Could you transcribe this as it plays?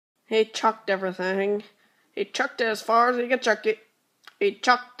He chucked everything. He chucked it as far as he could chuck it. He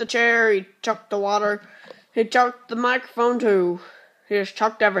chucked the chair, he chucked the water, he chucked the microphone too. He just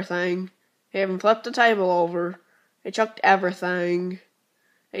chucked everything. He even flipped the table over. He chucked everything.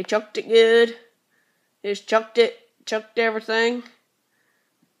 He chucked it good. He just chucked everything.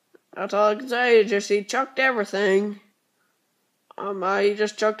 That's all I can say, he chucked everything. He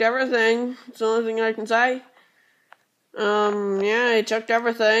just chucked everything. That's the only thing I can say. Yeah, he chucked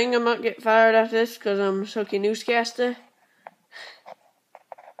everything. I might get fired after this because I'm a sucky newscaster.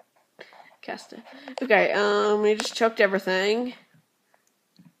 Okay, he just chucked everything.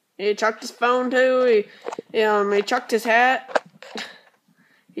 He chucked his phone too. He chucked his hat.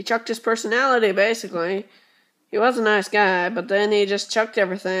 He chucked his personality, basically. He was a nice guy, but then he just chucked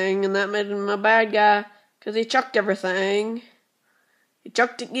everything, and that made him a bad guy, because he chucked everything. He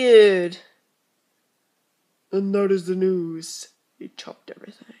chucked it good. And that is the news. He chucked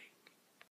everything.